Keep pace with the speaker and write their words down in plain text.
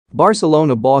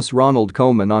Barcelona boss Ronald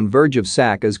Koeman on verge of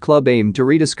sack as club aim to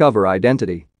rediscover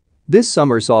identity. This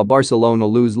summer saw Barcelona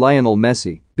lose Lionel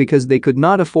Messi because they could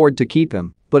not afford to keep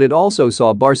him, but it also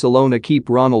saw Barcelona keep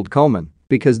Ronald Koeman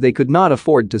because they could not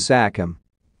afford to sack him.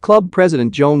 Club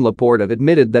president Joan Laporta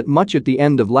admitted that much at the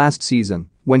end of last season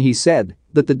when he said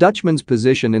that the Dutchman's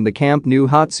position in the Camp Nou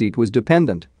hot seat was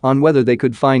dependent on whether they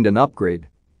could find an upgrade.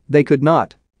 They could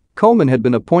not. Koeman had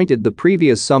been appointed the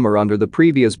previous summer under the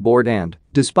previous board and,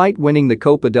 despite winning the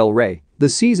Copa del Rey, the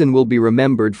season will be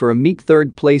remembered for a meek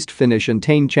third-placed finish and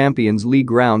tame Champions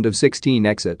League round of 16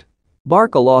 exit.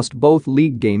 Barca lost both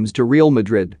league games to Real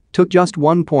Madrid, took just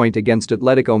 1 point against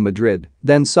Atletico Madrid,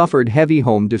 then suffered heavy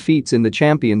home defeats in the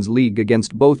Champions League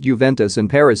against both Juventus and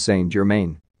Paris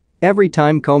Saint-Germain. Every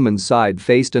time Koeman's side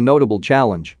faced a notable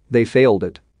challenge, they failed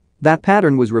it. That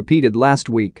pattern was repeated last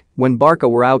week when Barca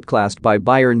were outclassed by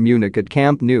Bayern Munich at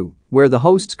Camp Nou, where the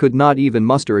hosts could not even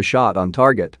muster a shot on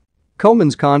target.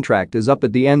 Koeman's contract is up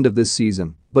at the end of this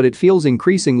season, but it feels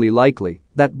increasingly likely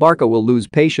that Barca will lose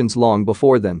patience long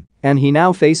before then, and he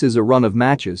now faces a run of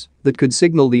matches that could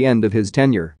signal the end of his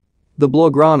tenure. The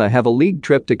Blaugrana have a league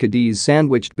trip to Cadiz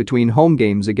sandwiched between home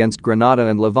games against Granada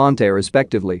and Levante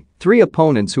respectively, three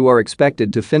opponents who are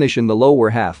expected to finish in the lower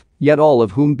half, yet all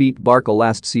of whom beat Barca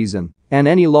last season, and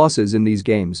any losses in these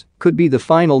games could be the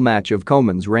final match of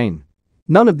Koeman's reign.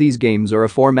 None of these games are a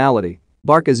formality.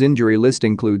 Barca's injury list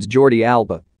includes Jordi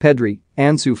Alba, Pedri,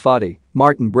 Ansu Fati,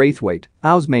 Martin Braithwaite,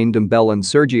 Ousmane Dembele and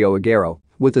Sergio Aguero,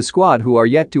 with a squad who are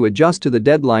yet to adjust to the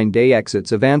deadline day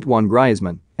exits of Antoine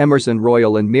Griezmann, Emerson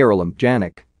Royal and Miralem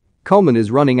Pjanic. Koeman is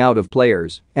running out of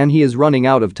players, and he is running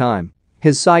out of time.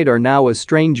 His side are now a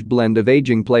strange blend of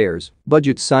aging players,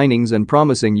 budget signings and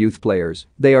promising youth players.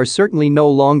 They are certainly no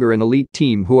longer an elite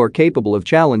team who are capable of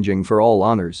challenging for all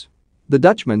honors. The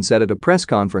Dutchman said at a press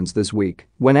conference this week,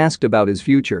 when asked about his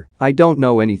future, "I don't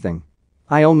know anything.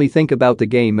 I only think about the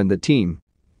game and the team.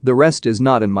 The rest is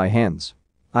not in my hands.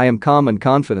 I am calm and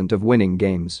confident of winning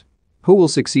games." Who will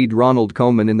succeed Ronald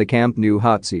Koeman in the Camp Nou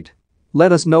hot seat?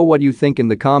 Let us know what you think in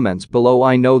the comments below.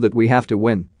 I know that we have to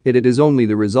win, it is only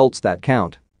the results that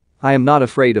count. I am not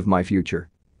afraid of my future.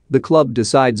 The club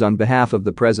decides on behalf of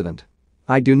the president.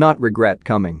 I do not regret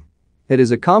coming. It is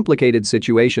a complicated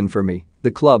situation for me, the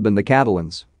club and the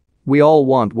Catalans. We all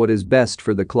want what is best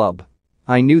for the club.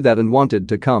 I knew that and wanted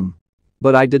to come.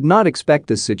 But I did not expect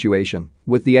this situation,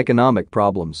 with the economic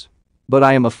problems. But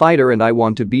I am a fighter and I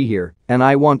want to be here, and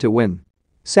I want to win.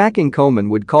 Sacking Koeman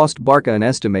would cost Barca an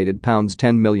estimated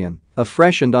 £10 million, a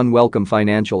fresh and unwelcome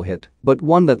financial hit, but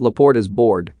one that Laporta's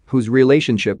board, whose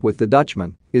relationship with the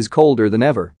Dutchman is colder than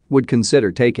ever, would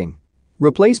consider taking.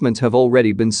 Replacements have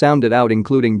already been sounded out,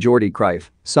 including Jordi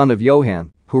Cruyff, son of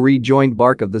Johan, who rejoined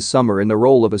Barca this summer in the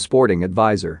role of a sporting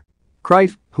advisor.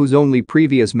 Cruyff, whose only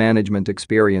previous management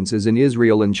experience is in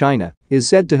Israel and China, is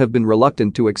said to have been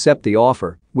reluctant to accept the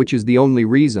offer, which is the only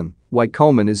reason why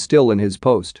Koeman is still in his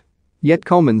post. Yet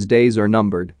Koeman's days are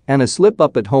numbered, and a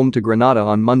slip-up at home to Granada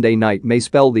on Monday night may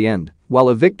spell the end, while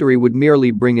a victory would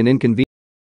merely bring an inconvenience.